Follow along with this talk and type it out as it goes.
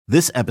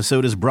This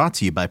episode is brought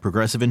to you by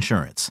Progressive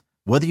Insurance.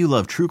 Whether you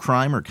love true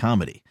crime or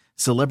comedy,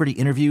 celebrity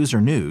interviews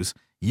or news,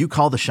 you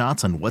call the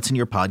shots on what's in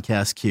your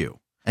podcast queue.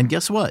 And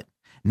guess what?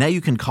 Now you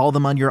can call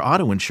them on your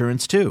auto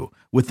insurance too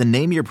with the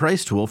Name Your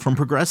Price tool from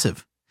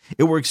Progressive.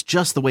 It works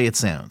just the way it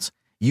sounds.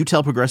 You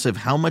tell Progressive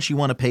how much you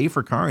want to pay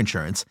for car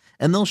insurance,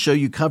 and they'll show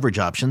you coverage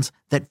options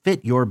that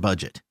fit your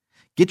budget.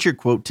 Get your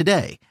quote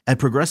today at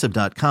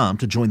Progressive.com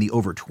to join the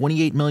over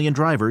 28 million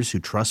drivers who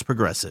trust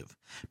Progressive.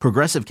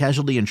 Progressive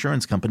Casualty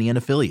Insurance Company and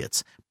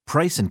Affiliates.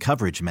 Price and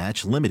coverage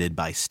match limited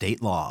by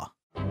state law.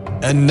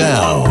 And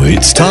now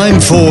it's time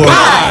for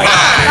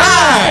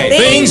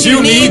Things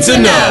you need to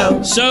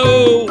know.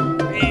 So,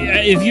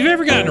 if you've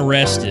ever gotten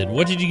arrested,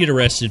 what did you get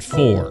arrested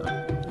for?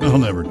 I'll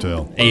never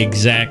tell.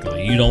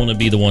 Exactly. You don't want to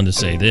be the one to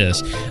say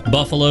this.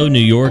 Buffalo, New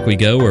York, we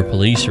go, where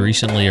police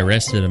recently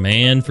arrested a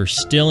man for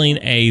stealing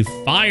a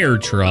fire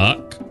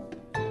truck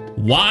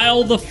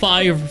while the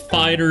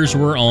firefighters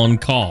were on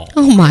call.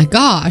 Oh my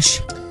gosh.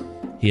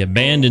 He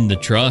abandoned the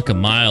truck a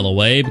mile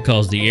away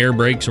because the air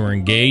brakes were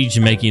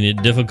engaged, making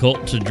it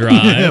difficult to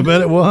drive. Yeah, I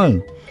bet it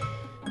was.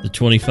 The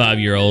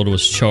 25-year-old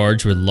was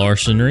charged with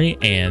larceny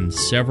and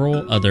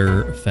several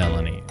other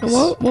felonies.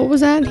 What was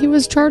that he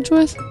was charged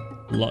with?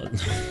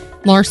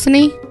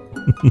 Larceny?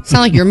 Sound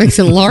like you're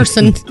mixing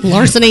larceny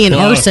and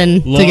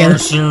arson together.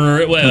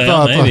 Larcenry.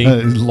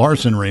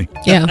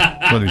 Yeah.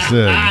 That's what he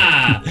said.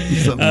 I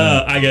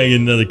gotta get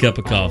another cup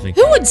of coffee.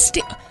 Who would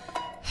steal?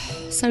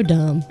 So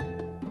dumb.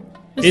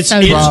 Was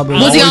he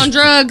on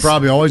drugs?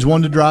 Probably always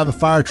wanted to drive a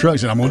fire truck.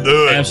 Said, I'm going to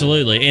do it.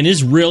 Absolutely. And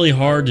it's really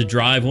hard to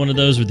drive one of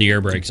those with the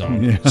air brakes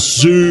on. Yeah.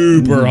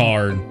 Super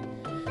hard.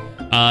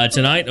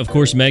 Tonight, of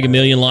course, Mega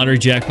Million lottery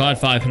jackpot,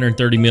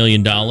 $530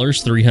 million,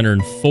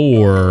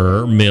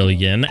 $304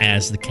 million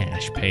as the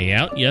cash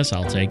payout. Yes,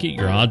 I'll take it.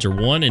 Your odds are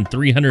 1 in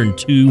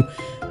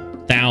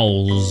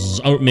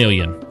 302,000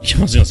 million. I was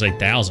going to say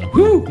 1,000.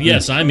 Woo! Yeah,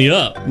 sign me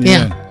up.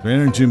 Yeah.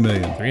 302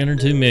 million.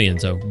 302 million.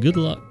 So good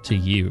luck to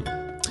you.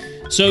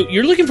 So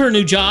you're looking for a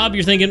new job.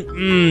 You're thinking,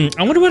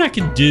 I wonder what I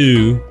can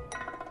do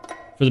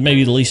for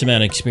maybe the least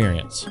amount of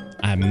experience.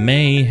 I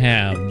may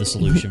have the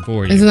solution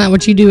for you. Isn't that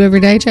what you do every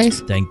day,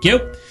 Chase? Thank you.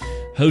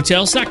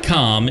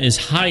 Hotels.com is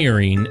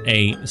hiring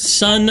a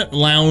sun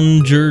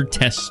lounger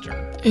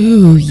tester.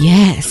 Ooh,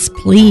 yes,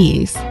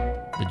 please.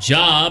 The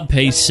job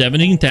pays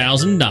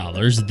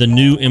 $17,000. The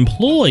new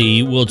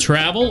employee will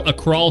travel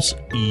across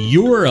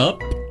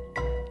Europe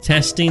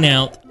testing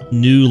out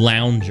new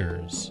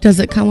loungers. Does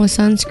it come with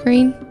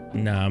sunscreen?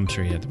 No, I'm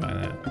sure you have to buy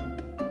that.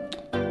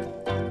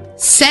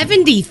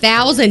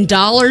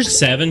 $70,000?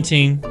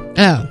 17.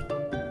 Oh,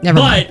 never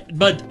mind.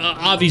 But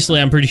obviously,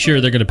 I'm pretty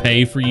sure they're going to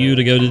pay for you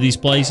to go to these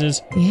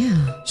places.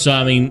 Yeah. So,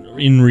 I mean,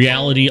 in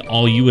reality,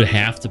 all you would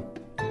have to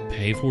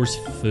pay for is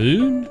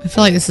food. I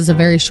feel like this is a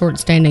very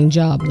short-standing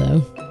job,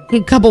 though.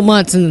 A couple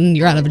months and then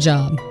you're out of a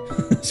job.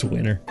 It's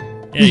winter.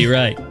 Yeah, you're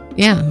right.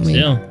 Yeah. I mean,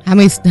 Still. how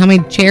many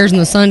chairs in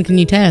the sun can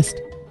you test?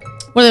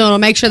 What do they want to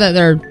make sure that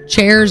their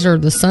chairs or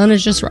the sun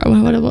is just right?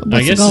 What's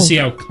I guess the goal? to see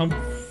how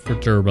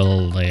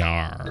comfortable they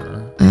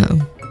are.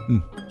 Oh.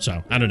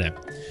 So, I don't know.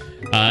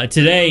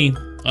 Today,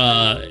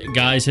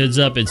 guys, heads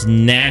up, it's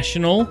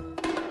National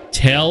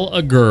Tell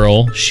a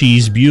Girl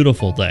She's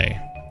Beautiful Day.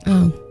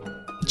 Oh.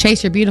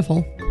 Chase, you're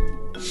beautiful.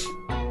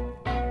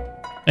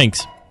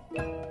 Thanks.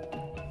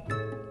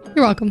 You're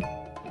welcome.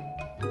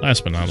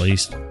 Last but not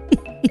least, I'm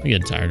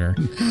getting tired of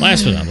her.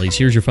 Last but not least,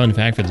 here's your fun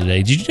fact for the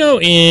day. Did you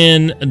know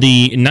in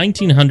the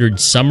 1900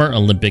 Summer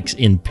Olympics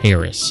in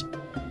Paris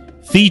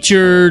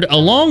featured a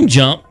long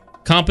jump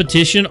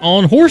competition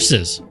on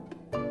horses?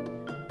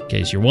 In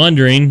case you're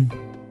wondering,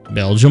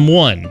 Belgium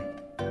won.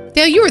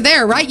 Dale, you were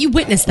there, right? You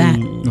witnessed that.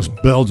 Those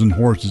Belgian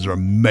horses are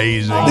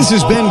amazing. This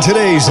has been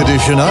today's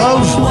edition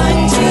of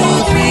 1, 2,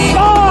 3,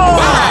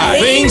 4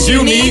 Things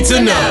You Need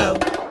to Know.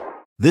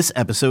 This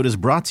episode is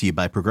brought to you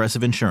by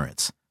Progressive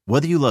Insurance.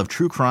 Whether you love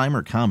true crime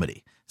or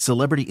comedy,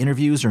 celebrity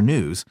interviews or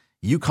news,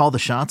 you call the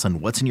shots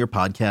on what's in your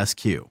podcast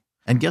queue.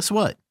 And guess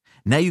what?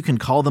 Now you can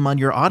call them on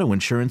your auto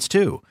insurance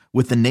too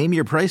with the Name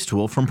Your Price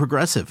tool from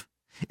Progressive.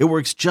 It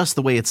works just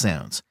the way it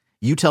sounds.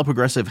 You tell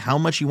Progressive how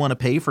much you want to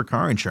pay for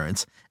car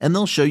insurance, and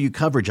they'll show you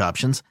coverage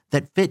options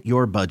that fit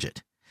your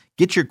budget.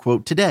 Get your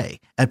quote today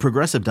at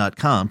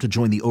Progressive.com to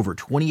join the over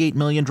 28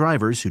 million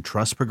drivers who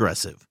trust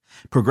Progressive.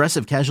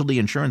 Progressive Casualty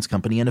Insurance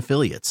Company and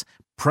Affiliates.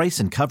 Price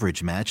and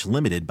coverage match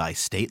limited by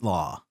state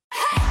law.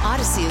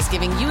 Odyssey is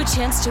giving you a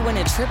chance to win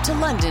a trip to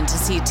London to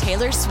see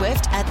Taylor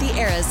Swift at the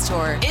Eras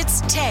Tour.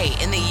 It's Tay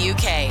in the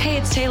UK. Hey,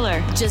 it's Taylor.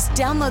 Just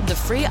download the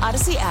free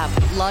Odyssey app,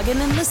 log in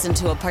and listen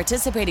to a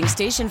participating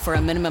station for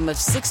a minimum of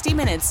 60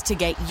 minutes to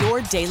get your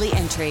daily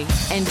entry.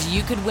 And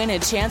you could win a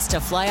chance to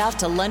fly off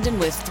to London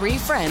with 3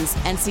 friends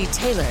and see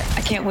Taylor.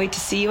 I can't wait to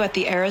see you at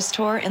the Eras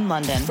Tour in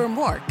London. For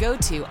more, go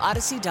to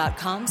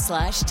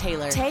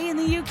odyssey.com/Taylor. Tay in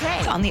the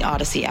UK. On the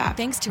Odyssey app.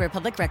 Thanks to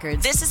Republic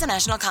Records. This is a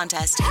national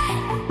contest.